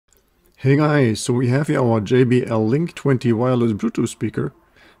Hey guys, so we have here our JBL Link20 wireless Bluetooth speaker,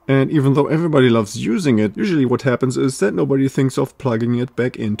 and even though everybody loves using it, usually what happens is that nobody thinks of plugging it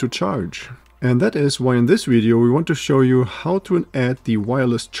back in to charge. And that is why in this video we want to show you how to add the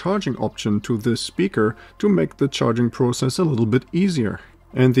wireless charging option to this speaker to make the charging process a little bit easier.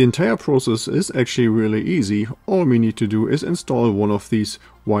 And the entire process is actually really easy. All we need to do is install one of these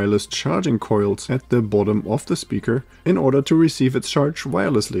wireless charging coils at the bottom of the speaker in order to receive its charge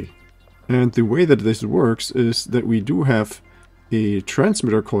wirelessly. And the way that this works is that we do have a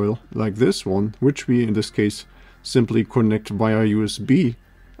transmitter coil like this one, which we in this case simply connect via USB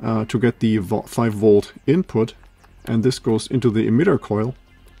to get the 5 volt input, and this goes into the emitter coil.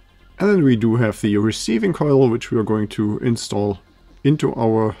 And then we do have the receiving coil, which we are going to install into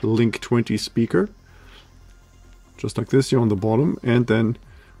our Link20 speaker, just like this here on the bottom. And then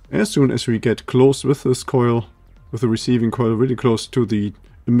as soon as we get close with this coil, with the receiving coil really close to the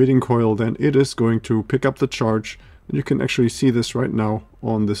emitting coil, then it is going to pick up the charge. And you can actually see this right now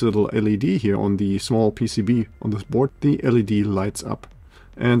on this little LED here on the small PCB on this board. The LED lights up,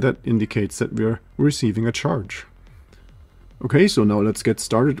 and that indicates that we're receiving a charge. Okay, so now let's get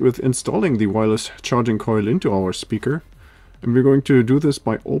started with installing the wireless charging coil into our speaker. And we're going to do this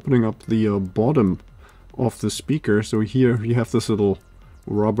by opening up the bottom of the speaker. So here you have this little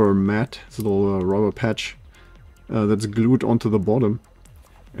rubber mat, this little rubber patch that's glued onto the bottom.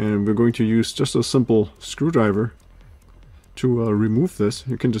 And we're going to use just a simple screwdriver to remove this.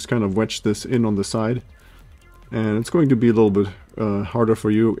 You can just kind of wedge this in on the side. And it's going to be a little bit harder for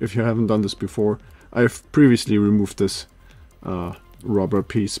you if you haven't done this before. I've previously removed this rubber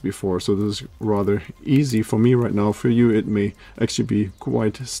piece before, so this is rather easy for me right now. For you it may actually be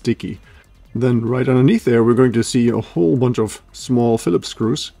quite sticky. Then right underneath there we're going to see a whole bunch of small Phillips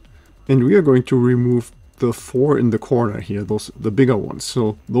screws, and we are going to remove the 4 in the corner here, the bigger ones.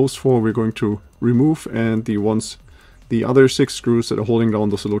 So those 4 we're going to remove, and the other 6 screws that are holding down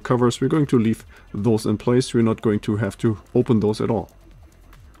those little covers, we're going to leave those in place. We're not going to have to open those at all.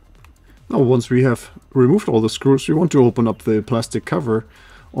 Now once we have removed all the screws, we want to open up the plastic cover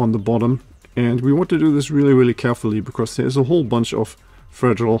on the bottom, and we want to do this really carefully because there's a whole bunch of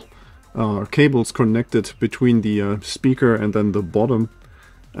fragile cables connected between the speaker and then the bottom.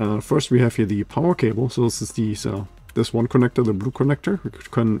 First we have here the power cable, so this is this one connector, the blue connector. We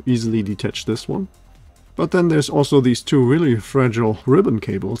can easily detach this one. But then there's also these 2 really fragile ribbon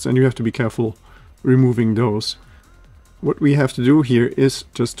cables, and you have to be careful removing those. What we have to do here is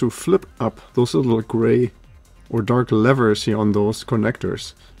just to flip up those little gray or dark levers here on those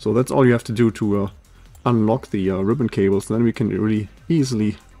connectors. So that's all you have to do to unlock the ribbon cables. Then we can really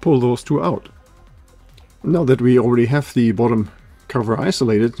easily pull those 2 out. Now that we already have the bottom cover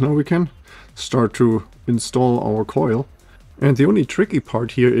isolated, now we can start to install our coil. And the only tricky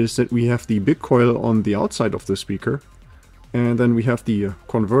part here is that we have the big coil on the outside of the speaker, and then we have the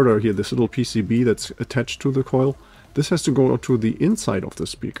converter here, this little PCB that's attached to the coil. This has to go to the inside of the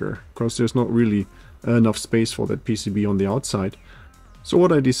speaker because there's not really enough space for that PCB on the outside. So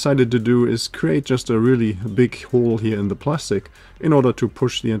what I decided to do is create just a really big hole here in the plastic in order to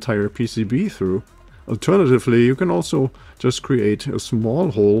push the entire PCB through. Alternatively, you can also just create a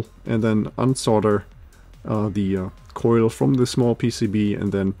small hole and then unsolder the coil from the small PCB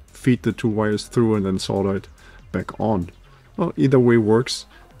and then feed the 2 wires through and then solder it back on. Well, either way works.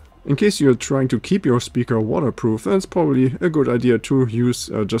 In case you're trying to keep your speaker waterproof, then it's probably a good idea to use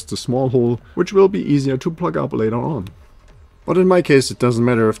just a small hole, which will be easier to plug up later on. But in my case it doesn't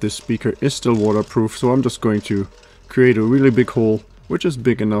matter if this speaker is still waterproof, so I'm just going to create a really big hole, which is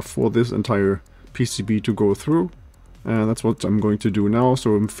big enough for this entire PCB to go through. And that's what I'm going to do now.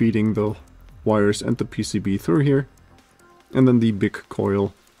 So I'm feeding the wires and the PCB through here. And then the big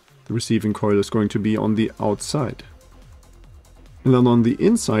coil, the receiving coil, is going to be on the outside. And then on the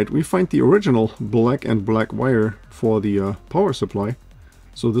inside we find the original black and black wire for the power supply.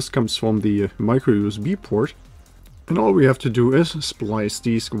 So this comes from the micro USB port. And all we have to do is splice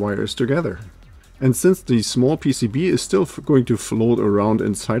these wires together. And since the small PCB is still going to float around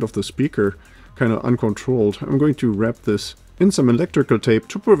inside of the speaker, kind of uncontrolled, I'm going to wrap this in some electrical tape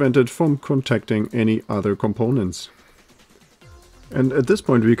to prevent it from contacting any other components. And at this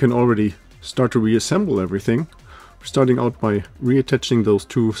point we can already start to reassemble everything. We're starting out by reattaching those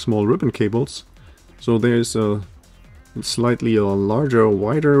 2 small ribbon cables. So there's a slightly larger,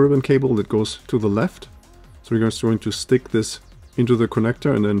 wider ribbon cable that goes to the left. So we're just going to stick this into the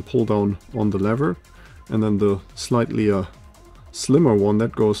connector and then pull down on the lever. And then the slightly slimmer one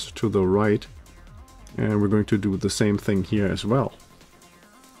that goes to the right. And we're going to do the same thing here as well.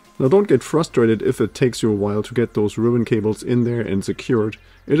 Now don't get frustrated if it takes you a while to get those ribbon cables in there and secured.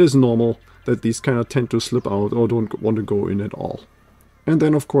 It is normal that these kind of tend to slip out or don't want to go in at all. And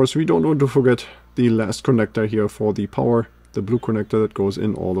then of course we don't want to forget the last connector here for the power, the blue connector that goes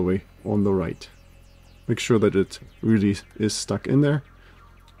in all the way on the right. Make sure that it really is stuck in there.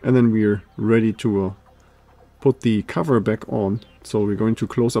 And then we're ready to put the cover back on. So we're going to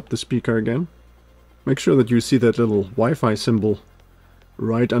close up the speaker again. Make sure that you see that little Wi-Fi symbol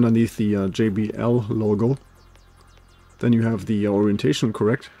right underneath the JBL logo. Then you have the orientation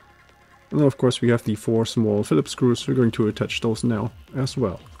correct. And then of course we have the 4 small Phillips screws. We're going to attach those now as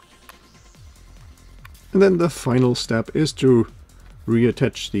well. And then the final step is to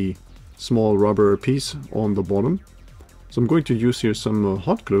reattach the small rubber piece on the bottom. So I'm going to use here some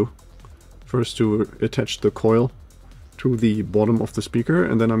hot glue. First to attach the coil to the bottom of the speaker,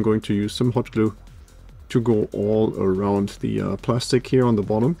 and then I'm going to use some hot glue to go all around the plastic here on the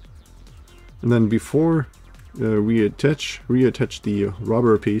bottom. And then before reattach the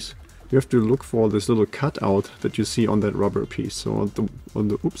rubber piece, you have to look for this little cutout that you see on that rubber piece. So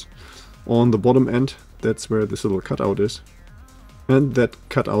on the bottom end, that's where this little cutout is. And that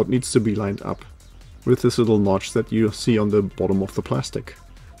cutout needs to be lined up with this little notch that you see on the bottom of the plastic.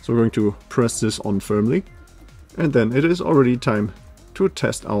 So we're going to press this on firmly, and then it is already time to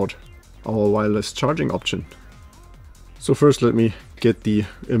test out our wireless charging option. So first let me get the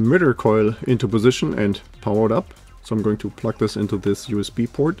emitter coil into position and powered up. So I'm going to plug this into this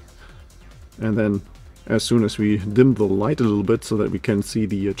USB port, and then as soon as we dim the light a little bit so that we can see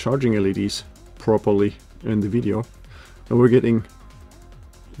the charging LEDs properly in the video, now we're getting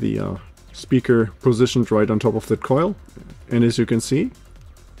the speaker positioned right on top of that coil, and as you can see,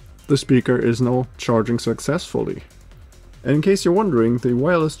 the speaker is now charging successfully. And in case you're wondering, the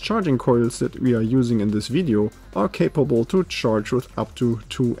wireless charging coils that we are using in this video are capable to charge with up to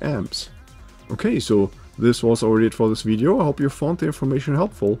 2 amps. Okay, so this was already it for this video. I hope you found the information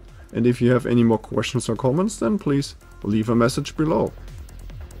helpful, and if you have any more questions or comments, then please leave a message below.